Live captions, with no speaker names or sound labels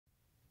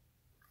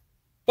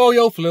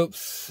Yo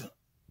flips.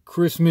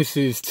 Christmas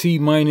is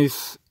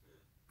T-minus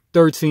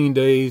 13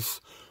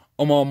 days.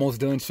 I'm almost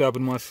done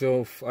shopping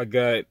myself. I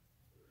got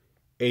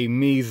a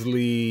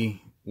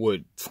measly,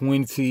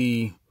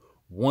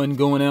 21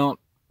 going out.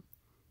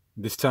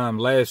 This time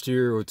last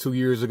year or 2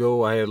 years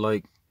ago, I had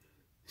like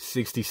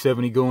 60,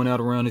 70 going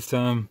out around this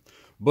time.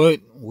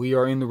 But we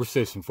are in the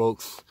recession,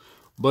 folks.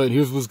 But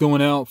here's what's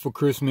going out for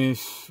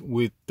Christmas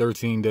with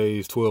 13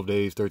 days, 12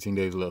 days, 13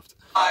 days left.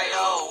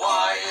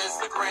 Why is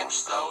the Grinch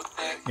so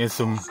thick? And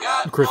some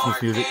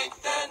Christmas music.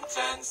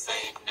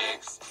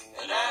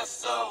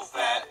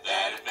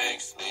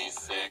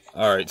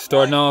 Alright,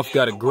 starting off,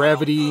 got a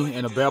Gravity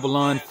and a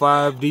Babylon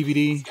 5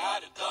 DVD.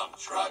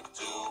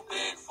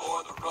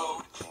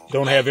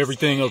 Don't have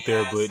everything up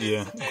there, but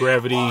yeah,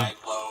 Gravity,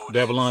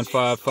 Babylon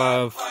 5.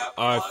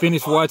 I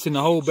finished watching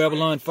the whole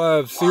Babylon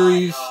 5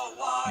 series,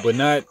 but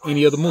not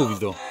any other movies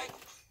though.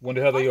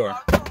 Wonder how they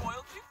are.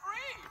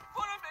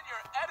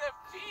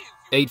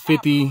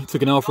 $8.50,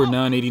 took an offer,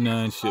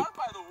 $9.89 ship.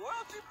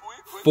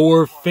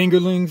 4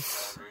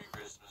 fingerlings,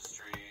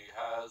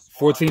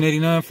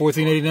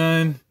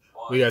 $14.89.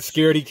 We got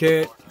Scaredy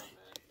Cat,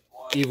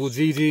 Evil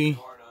Gigi,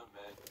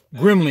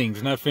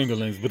 Gremlings, not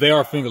fingerlings, but they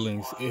are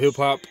fingerlings. Hip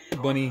Hop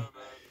Bunny,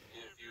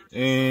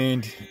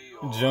 and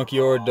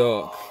Junkyard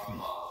Dog.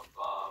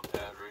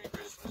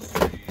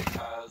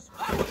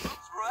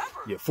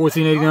 Yeah,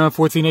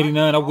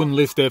 $14.89. I wouldn't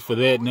list that for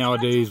that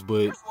nowadays,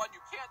 but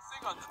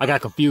I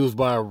got confused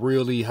by a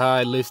really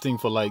high listing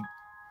for like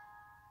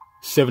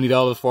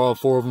 $70 for all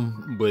 4 of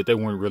them, but they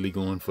weren't really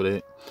going for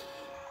that.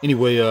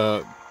 Anyway,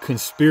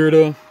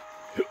 Conspirator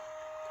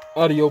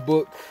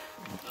audiobook.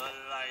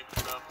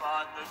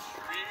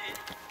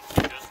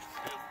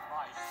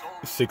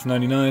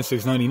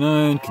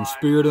 $6.99.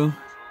 Conspirator.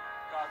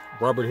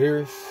 Robert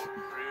Harris.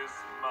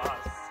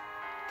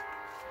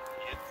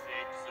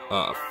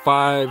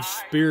 5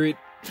 Spirit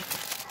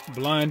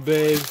blind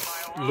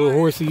bags, little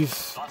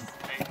horsies.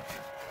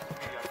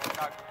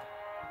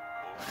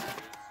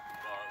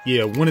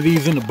 Yeah, one of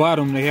these in the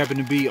bottom, they happen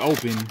to be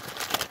open.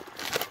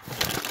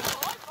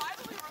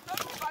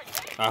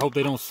 I hope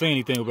they don't say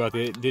anything about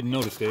that. Didn't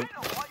notice that.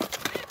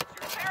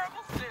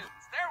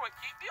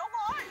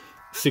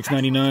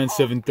 $6.99,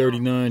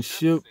 $7.39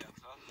 ship.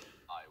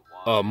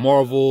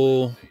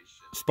 Marvel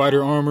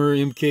Spider Armor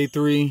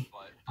MK3.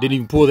 Didn't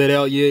even pull that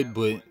out yet,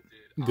 but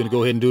I'm gonna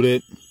go ahead and do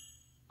that.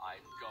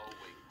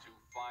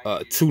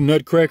 2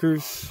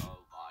 Nutcrackers,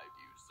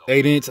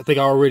 8-inch. I think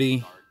I've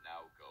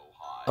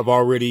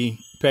already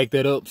packed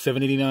that up.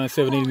 $7.89,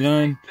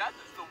 $7.89.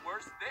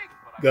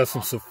 Got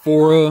some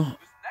Sephora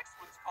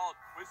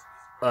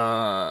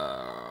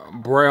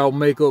brow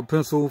makeup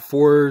pencil,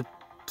 $4.29,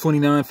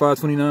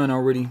 $5.29.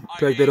 Already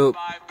packed that up.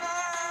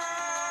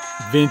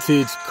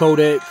 Vintage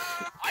Kodak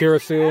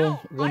carousel,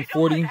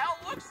 $140,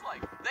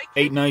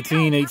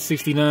 $8.19,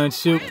 $8.69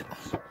 ship.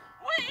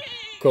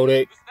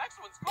 Kodak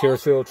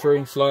carousel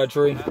tray, slide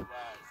tray.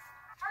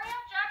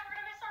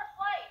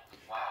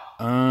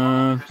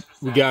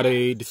 We got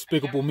a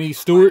Despicable Me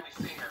Stuart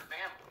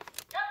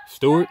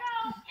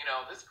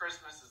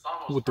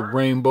with the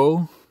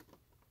rainbow.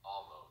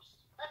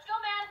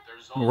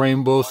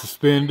 Rainbow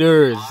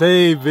suspenders.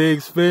 Hey,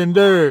 big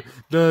spender.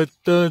 Da,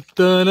 da,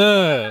 da,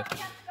 da.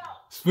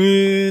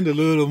 Spend a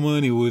little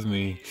money with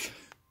me.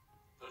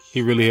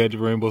 He really had the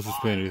rainbow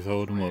suspenders.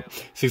 Hold them up.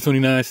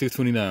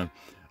 $6.29,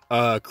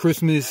 $6.29.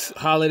 Christmas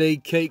holiday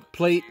cake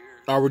plate.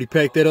 Already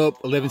packed that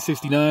up.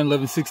 $11.69,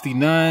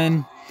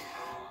 $11.69.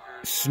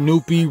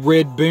 Snoopy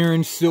Red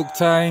Baron silk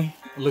tie.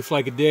 Looks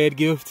like a dad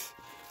gift.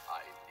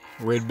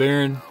 Red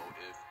Baron.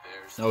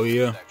 Oh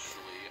yeah.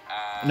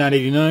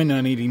 $9.89,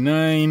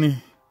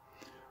 $9.89.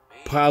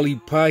 Polly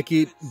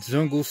Pocket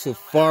Jungle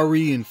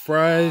Safari and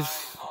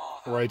fries.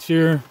 Right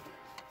here.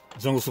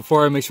 Jungle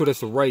Safari. Make sure that's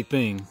the right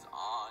thing.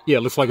 Yeah,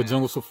 looks like a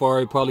Jungle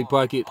Safari Polly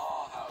Pocket.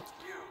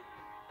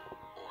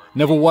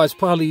 Never watched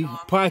Polly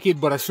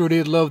Pocket, but I sure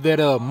did love that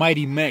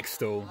Mighty Max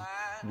though,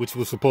 which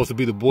was supposed to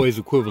be the boys'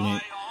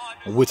 equivalent.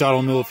 Which I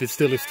don't know if it's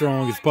still as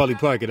strong as Polly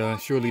Pocket. I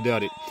surely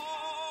doubt it.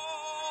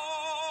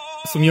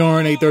 Some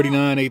yarn,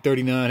 $8.39,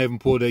 $8.39. Haven't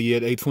pulled that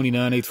yet.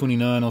 $8.29,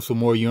 $8.29 on some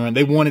more yarn.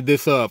 They wanted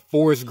this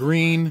forest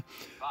green,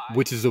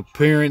 which is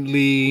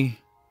apparently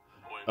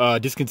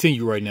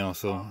discontinued right now.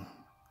 So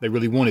they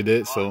really wanted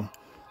that. So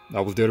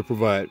I was there to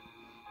provide.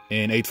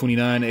 And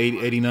 $8.29,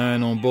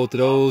 $8.89 on both of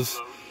those.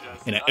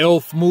 And an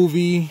Elf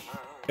movie,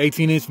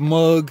 18-inch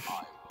mug,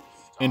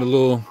 and a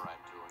little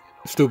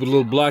stupid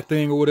little block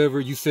thing or whatever.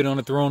 You sit on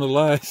the throne of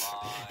lies.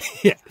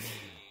 Yeah.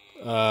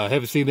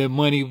 Haven't seen that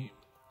money.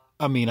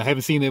 I mean, I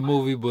haven't seen that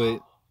movie, but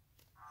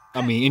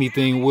I mean,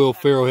 anything Will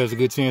Ferrell has a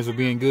good chance of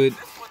being good.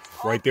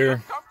 Right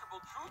there.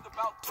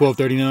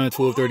 $12.39,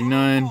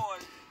 $12.39.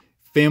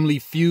 Family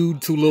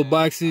Feud, 2 little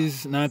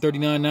boxes,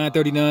 $9.39,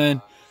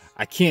 $9.39.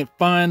 I can't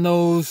find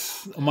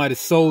those. I might have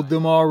sold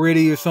them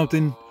already or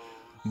something,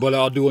 but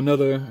I'll do a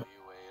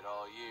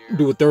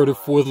third or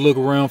fourth look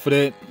around for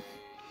that.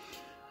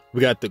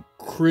 We got the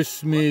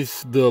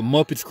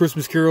Muppets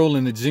Christmas Carol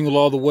and the Jingle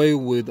All the Way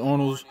with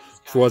Arnold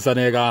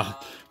Schwarzenegger.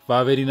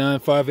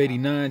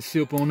 $5.89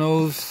 ship on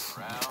those.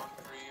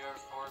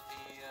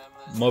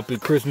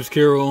 Muppet Christmas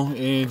Carol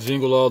and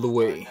Jingle All the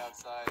Way.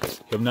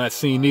 Have not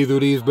seen neither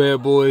of these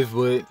bad boys,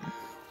 but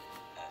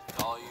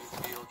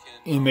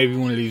maybe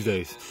one of these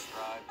days.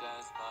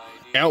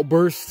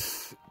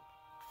 Outburst,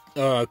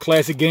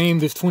 classic game.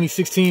 This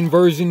 2016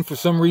 version, for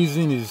some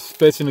reason, is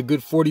fetching a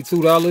good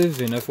 $42,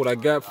 and that's what I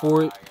got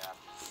for it.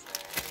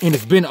 And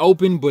it's been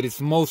open, but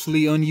it's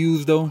mostly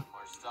unused though.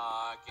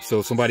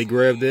 So somebody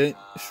grab that.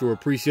 Sure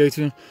appreciate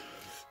you.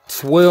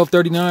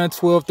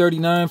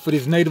 $12.39 for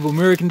this Native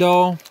American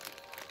doll.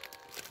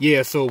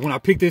 Yeah, so when I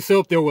picked this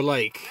up, there were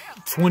like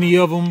 20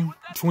 of them,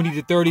 20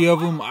 to 30 of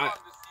them.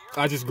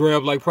 I just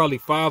grabbed like probably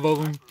 5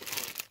 of them.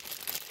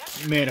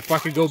 Man, if I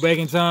could go back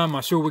in time,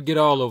 I sure would get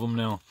all of them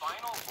now.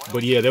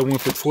 But yeah, that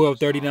went for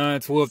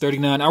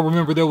 $12.39. I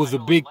remember there was a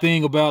big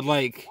thing about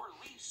like,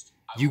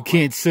 you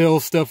can't sell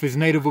stuff as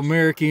Native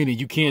American and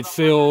you can't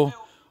sell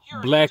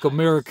Black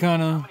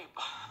Americana.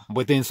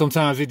 But then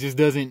sometimes it just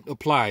doesn't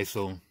apply,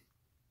 so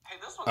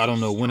I don't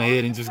know. Went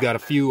ahead and just got a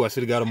few. I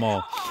should have got them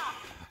all.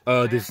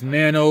 This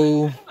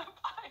nano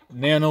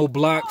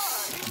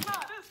blocks.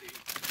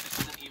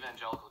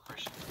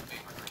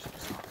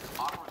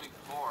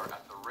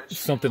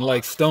 Something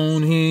like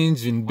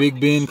Stonehenge and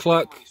Big Ben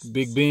clock.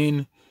 Big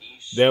Ben.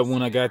 That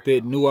one I got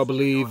that new, I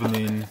believe. And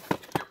then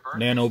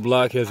Nano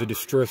Block has a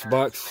distressed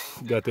box.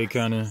 Got that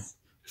kind of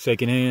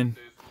second hand.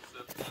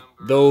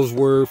 Those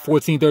were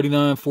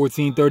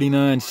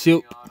 $14.39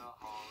 ship.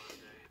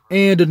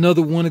 And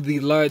another one of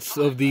the lots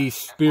of the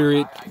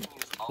Spirit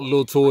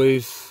Little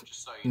Toys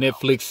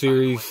Netflix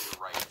series.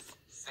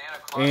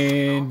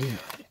 And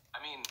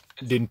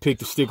didn't pick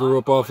the sticker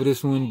up off of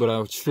this one, but I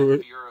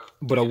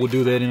will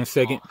do that in a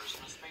second.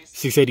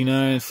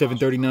 $6.89,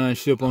 $7.39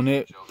 ship on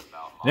that.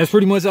 And that's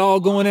pretty much all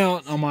going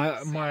out on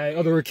my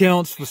other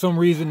accounts. For some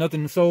reason,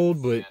 nothing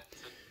sold, but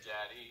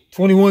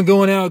 21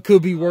 going out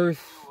could be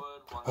worth.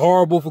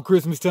 Horrible for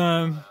Christmas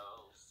time,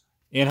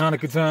 and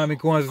Hanukkah time, and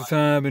Kwanzaa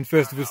time, and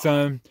Festivus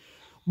time.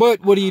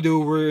 But what do you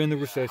do? We're in the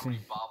recession.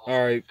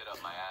 Alright.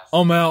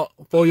 I'm out.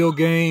 For your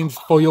games,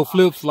 for your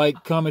flips,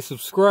 like, comment,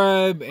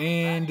 subscribe,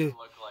 and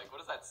what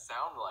does that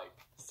sound like?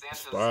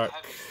 Santa's heavy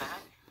snack?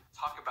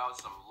 Talk about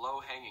some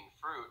low-hanging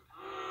fruit.